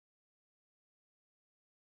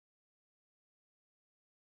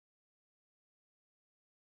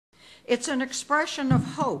It's an expression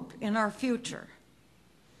of hope in our future.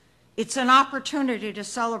 It's an opportunity to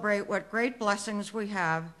celebrate what great blessings we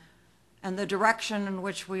have and the direction in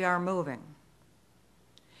which we are moving.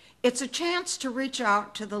 It's a chance to reach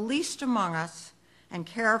out to the least among us and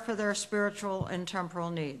care for their spiritual and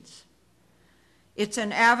temporal needs. It's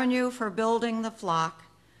an avenue for building the flock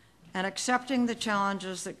and accepting the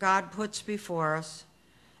challenges that God puts before us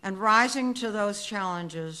and rising to those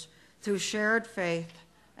challenges through shared faith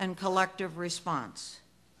and collective response.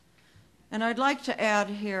 And I'd like to add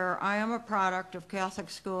here, I am a product of Catholic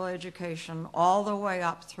school education all the way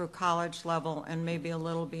up through college level and maybe a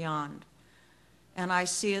little beyond. And I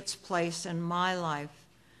see its place in my life,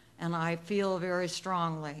 and I feel very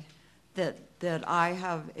strongly that I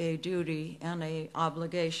have a duty and an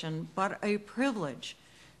obligation, but a privilege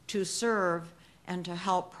to serve and to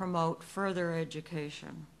help promote further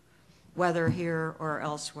education, whether here or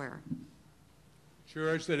elsewhere.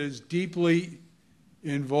 Church that is deeply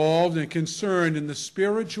involved and concerned in the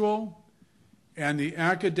spiritual and the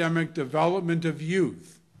academic development of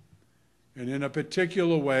youth, and in a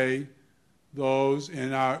particular way, those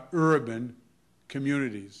in our urban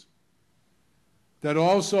communities. That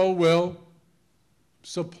also will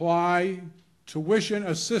supply tuition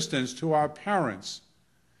assistance to our parents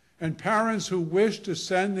and parents who wish to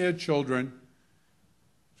send their children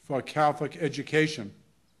for Catholic education.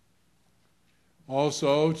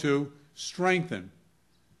 Also to strengthen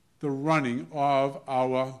the running of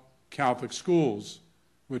our Catholic schools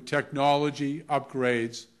with technology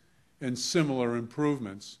upgrades and similar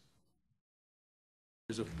improvements.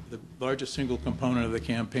 The largest single component of the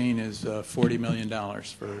campaign is $40 million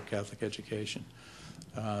for Catholic education.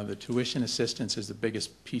 The tuition assistance is the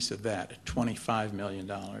biggest piece of that, at $25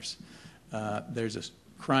 million. There's a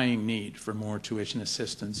crying need for more tuition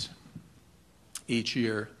assistance. Each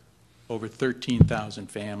year, over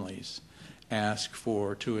 13,000 families ask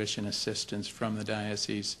for tuition assistance from the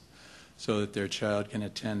diocese so that their child can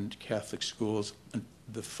attend Catholic schools.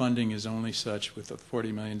 The funding is only such, with a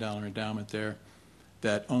 $40 million endowment there,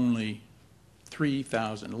 that only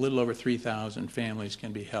 3,000, a little over 3,000 families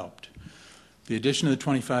can be helped. The addition of the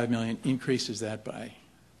 $25 million increases that by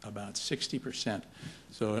about 60%.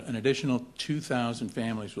 So an additional 2,000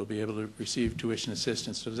 families will be able to receive tuition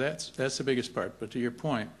assistance. So that's the biggest part. But to your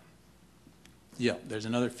point, yeah, there's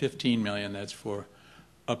another $15 million that's for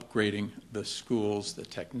upgrading the schools, the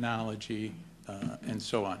technology, and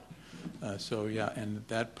so on. So yeah, and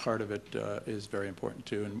that part of it is very important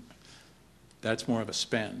too. And that's more of a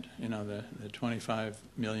spend. You know, the $25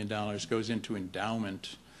 million goes into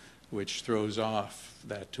endowment, which throws off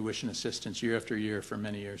that tuition assistance year after year for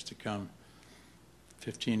many years to come.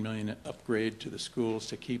 $15 million upgrade to the schools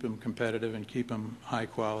to keep them competitive and keep them high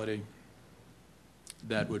quality.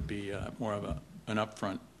 That would be more of an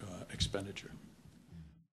upfront expenditure.